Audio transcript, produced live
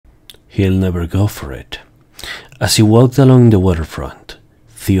he'll never go for it. As he walked along the waterfront,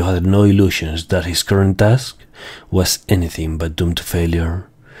 Theo had no illusions that his current task was anything but doomed to failure.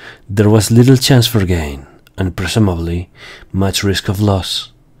 There was little chance for gain, and presumably much risk of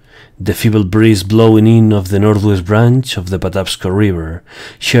loss. The feeble breeze blowing in off the northwest branch of the Patapsco River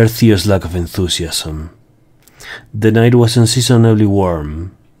shared Theo's lack of enthusiasm. The night was unseasonably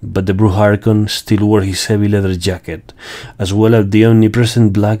warm, but the Brujah still wore his heavy leather jacket, as well as the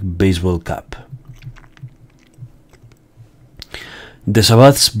omnipresent black baseball cap. The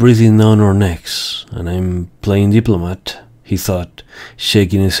Sabbath's breathing down our necks, and I'm playing diplomat, he thought,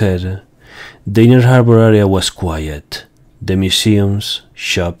 shaking his head. The inner harbor area was quiet. The museums,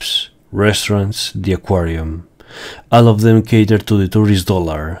 shops, restaurants, the aquarium, all of them catered to the tourist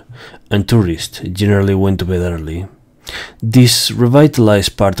dollar, and tourists generally went to bed early. This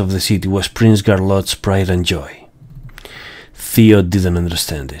revitalized part of the city was Prince Garlot's pride and joy. Theo didn't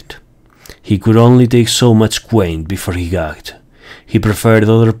understand it. He could only take so much quaint before he gagged. He preferred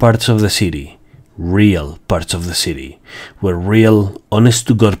other parts of the city, real parts of the city, where real,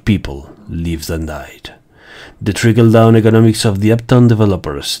 honest-to-God people lived and died. The trickle-down economics of the uptown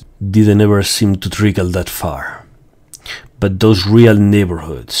developers didn't ever seem to trickle that far. But those real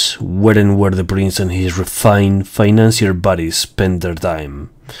neighborhoods weren't where the prince and his refined financier buddies spent their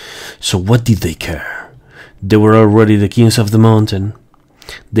time. So what did they care? They were already the kings of the mountain.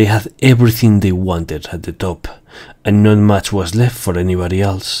 They had everything they wanted at the top, and not much was left for anybody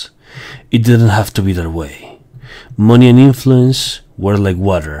else. It didn't have to be their way. Money and influence were like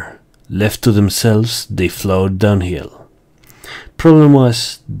water. Left to themselves, they flowed downhill. Problem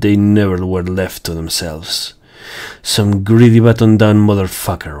was, they never were left to themselves. Some greedy button-down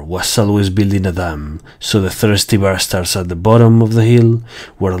motherfucker was always building a dam, so the thirsty bastards at the bottom of the hill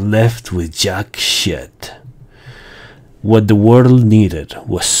were left with jack shit. What the world needed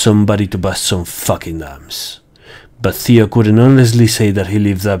was somebody to bust some fucking dams. But Theo couldn't honestly say that he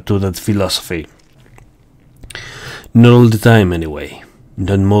lived up to that philosophy. Not all the time, anyway.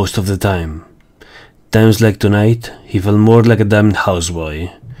 Not most of the time. Times like tonight, he felt more like a damned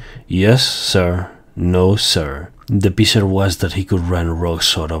houseboy. Yes, sir. No, sir. The picture was that he could run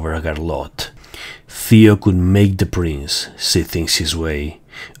roughshod over a Garlot. Theo could make the prince see things his way,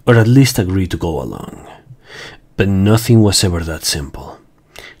 or at least agree to go along. But nothing was ever that simple.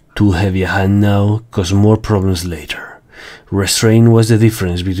 Too heavy a hand now caused more problems later. Restraint was the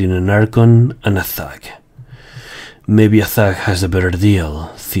difference between an Archon and a thug. Maybe a thug has a better deal,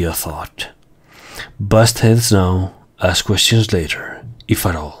 Theo thought. Bust heads now, ask questions later, if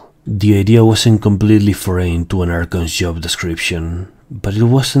at all. The idea wasn't completely foreign to an Archon's job description, but it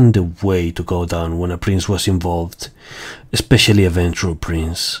wasn't the way to go down when a prince was involved, especially a Ventru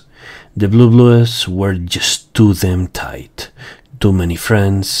prince. The Blue Blues were just too damn tight. Too many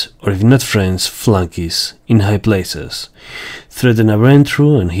friends, or if not friends, flunkies, in high places. Threaten a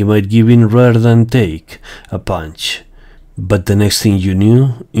Ventru and he might give in rather than take a punch. But the next thing you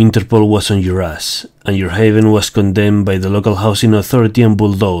knew, Interpol was on your ass, and your haven was condemned by the local housing authority and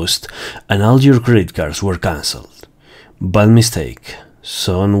bulldozed, and all your credit cards were cancelled. Bad mistake.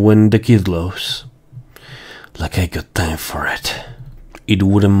 Son when the kid glows. Like I got time for it. It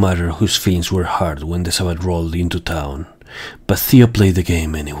wouldn't matter whose feelings were hurt when the Sabbath rolled into town, but Theo played the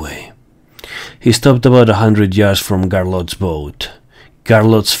game anyway. He stopped about 100 yards from Garlot's boat.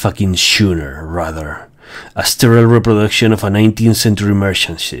 Garlot's fucking schooner, rather. A sterile reproduction of a 19th century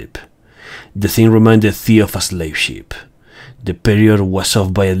merchant ship. The thing reminded Theo of a slave ship. The period was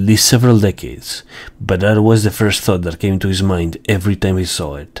off by at least several decades, but that was the first thought that came to his mind every time he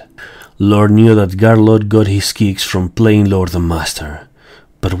saw it. Lord knew that Garlot got his kicks from playing Lord and Master,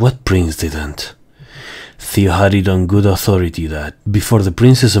 but what prince didn't? Theo had it on good authority that, before the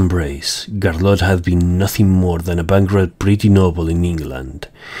prince's embrace, Garlot had been nothing more than a bankrupt pretty noble in England,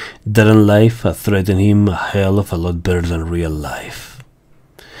 that in life had threatened him a hell of a lot better than real life.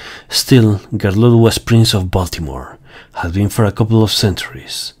 Still, Garlot was Prince of Baltimore, had been for a couple of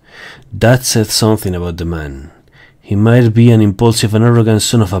centuries. That said something about the man. He might be an impulsive and arrogant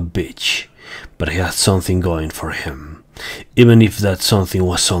son of a bitch, but he had something going for him, even if that something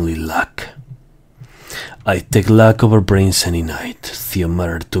was only luck. I'd take luck over brains any night, Theo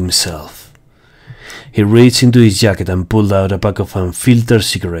muttered to himself. He reached into his jacket and pulled out a pack of unfiltered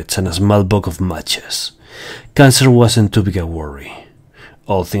cigarettes and a small box of matches. Cancer wasn't too big a worry,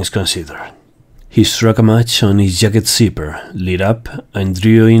 all things considered. He struck a match on his jacket zipper, lit up, and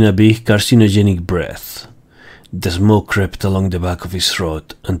drew in a big carcinogenic breath. The smoke crept along the back of his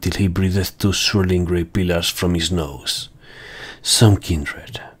throat until he breathed two swirling grey pillars from his nose. Some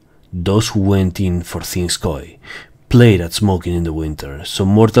kindred. Those who went in for things coy, played at smoking in the winter, so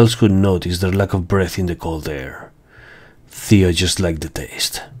mortals could notice their lack of breath in the cold air. Theo just liked the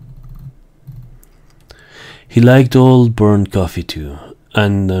taste. He liked old burnt coffee too,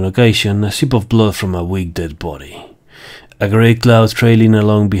 and on occasion a sip of blood from a weak dead body. A grey cloud trailing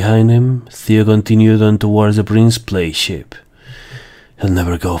along behind him, Theo continued on towards the prince's play ship. He'll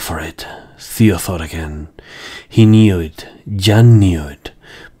never go for it, Theo thought again. He knew it, Jan knew it,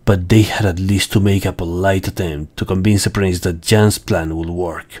 but they had at least to make a polite attempt to convince the prince that Jan's plan would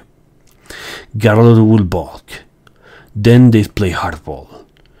work. Garlot would balk. Then they'd play hardball.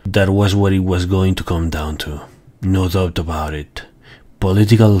 That was what it was going to come down to, no doubt about it.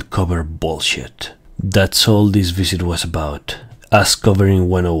 Political cover bullshit. That's all this visit was about, as covering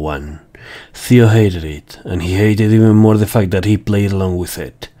 101. Theo hated it, and he hated even more the fact that he played along with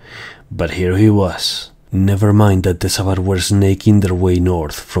it. But here he was. Never mind that the Sabbath were snaking their way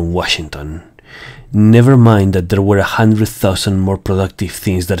north from Washington. Never mind that there were 100,000 more productive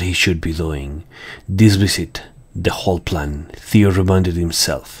things that he should be doing. This visit, the whole plan, Theo reminded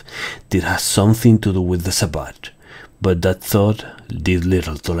himself, did have something to do with the Sabbath, but that thought did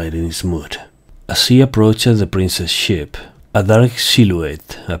little to lighten his mood. As he approached the prince's ship, a dark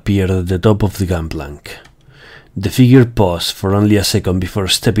silhouette appeared at the top of the gangplank. The figure paused for only a second before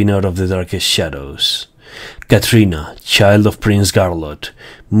stepping out of the darkest shadows. Katrina, child of Prince Garlot,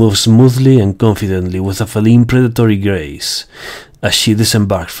 moved smoothly and confidently with a feline predatory grace as she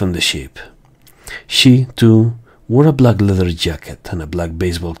disembarked from the ship. She, too, wore a black leather jacket and a black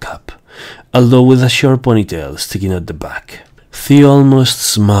baseball cap, although with a short ponytail sticking out the back. Theo almost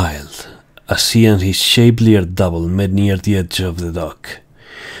smiled as he and his shapelier double met near the edge of the dock.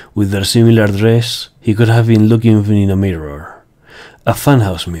 With their similar dress, he could have been looking in a mirror. A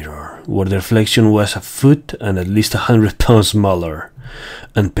funhouse mirror, where the reflection was a foot and at least 100 pounds smaller,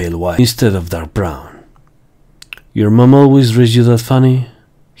 and pale white instead of dark brown. "Your mom always dressed you that funny?"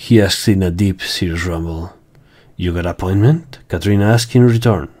 he asked in a deep, serious rumble. "You got an appointment?" Katrina asked in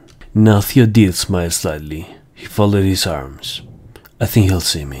return. Now Theo did smile slightly. He folded his arms. "I think he'll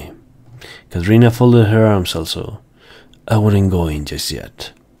see me." Katrina folded her arms also. "I wouldn't go in just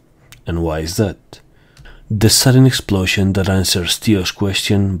yet." "And why is that?" The sudden explosion that answers Theo's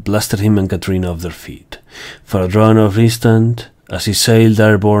question blasted him and Katrina off their feet. For a drawn-off instant, as he sailed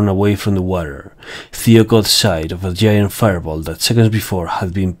airborne away from the water, Theo caught sight of a giant fireball that seconds before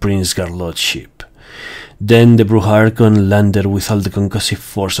had been Prince Garlot's ship. Then the Brujah landed with all the concussive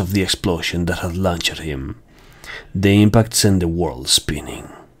force of the explosion that had launched at him. The impact sent the world spinning.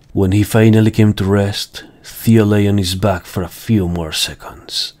 When he finally came to rest, Theo lay on his back for a few more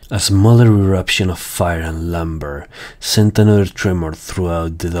seconds. A smaller eruption of fire and lumber sent another tremor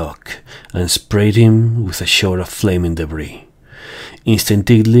throughout the dock and sprayed him with a shower of flaming debris.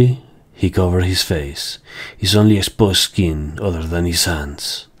 Instinctively, he covered his face, his only exposed skin other than his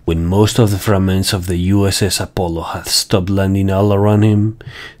hands. When most of the fragments of the USS Apollo had stopped landing all around him,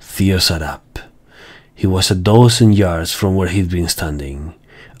 Theo sat up. He was a dozen yards from where he'd been standing.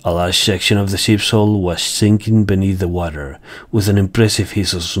 A large section of the ship's hull was sinking beneath the water with an impressive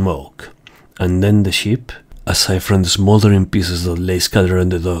hiss of smoke. And then the ship, aside from the smoldering pieces that lay scattered on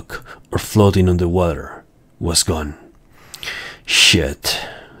the dock or floating on the water, was gone. Shit.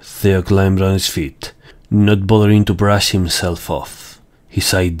 Theo climbed on his feet, not bothering to brush himself off. He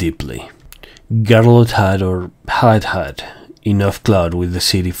sighed deeply. Garlot had enough clout with the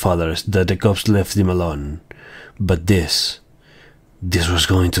city fathers that the cops left him alone. But this was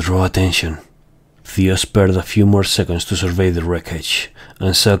going to draw attention. Theo spared a few more seconds to survey the wreckage,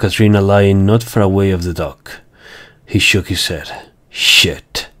 and saw Katrina lying not far away of the dock. He shook his head.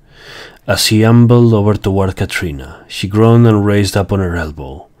 Shit. As he ambled over toward Katrina, she groaned and raised up on her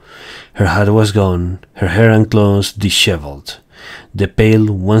elbow. Her hat was gone, her hair and clothes disheveled. The pale,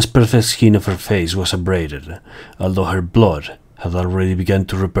 once perfect skin of her face was abraded, although her blood had already begun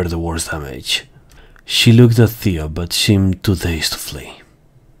to repair the worst damage. She looked at Theo, but seemed too dazed to flee.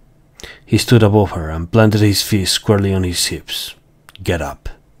 He stood above her and planted his fist squarely on his hips. "Get up."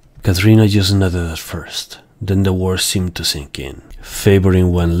 Katrina just nodded at first, then the words seemed to sink in.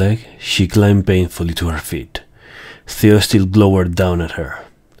 Favoring one leg, she climbed painfully to her feet. Theo still glowered down at her.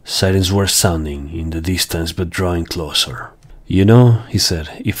 Sirens were sounding in the distance but drawing closer. "You know," he said,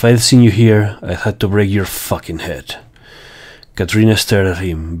 "if I'd seen you here, I'd had to break your fucking head." Katrina stared at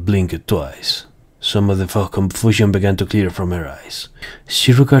him, blinked twice. Some of the confusion began to clear from her eyes.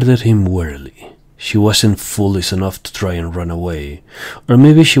 She regarded him warily. She wasn't foolish enough to try and run away, or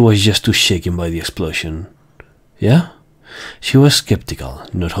maybe she was just too shaken by the explosion. "Yeah?" She was skeptical,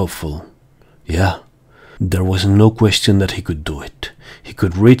 not hopeful. "Yeah." There was no question that he could do it. He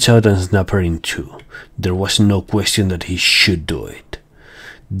could reach out and snap her in two. There was no question that he should do it.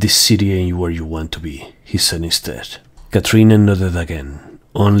 "This city ain't where you want to be," he said instead. Katrina nodded again,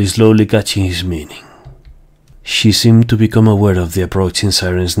 only slowly catching his meaning. She seemed to become aware of the approaching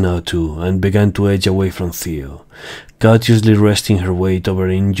sirens now too, and began to edge away from Theo, cautiously resting her weight over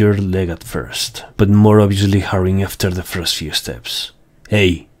her injured leg at first, but more obviously hurrying after the first few steps.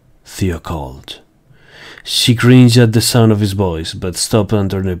 "Hey!" Theo called. She cringed at the sound of his voice, but stopped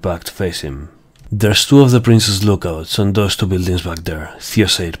and turned her back to face him. "There's two of the Prince's lookouts on those two buildings back there," Theo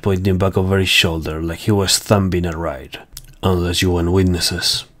said, pointing back over his shoulder like he was thumping a ride. "Unless you want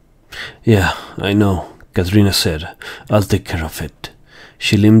witnesses." "Yeah, I know," Katrina said. "I'll take care of it."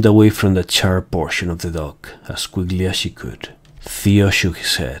 She limped away from the charred portion of the dock as quickly as she could. Theo shook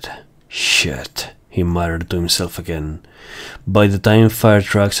his head. "Shit," he muttered to himself again. By the time fire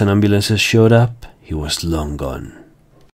trucks and ambulances showed up, he was long gone.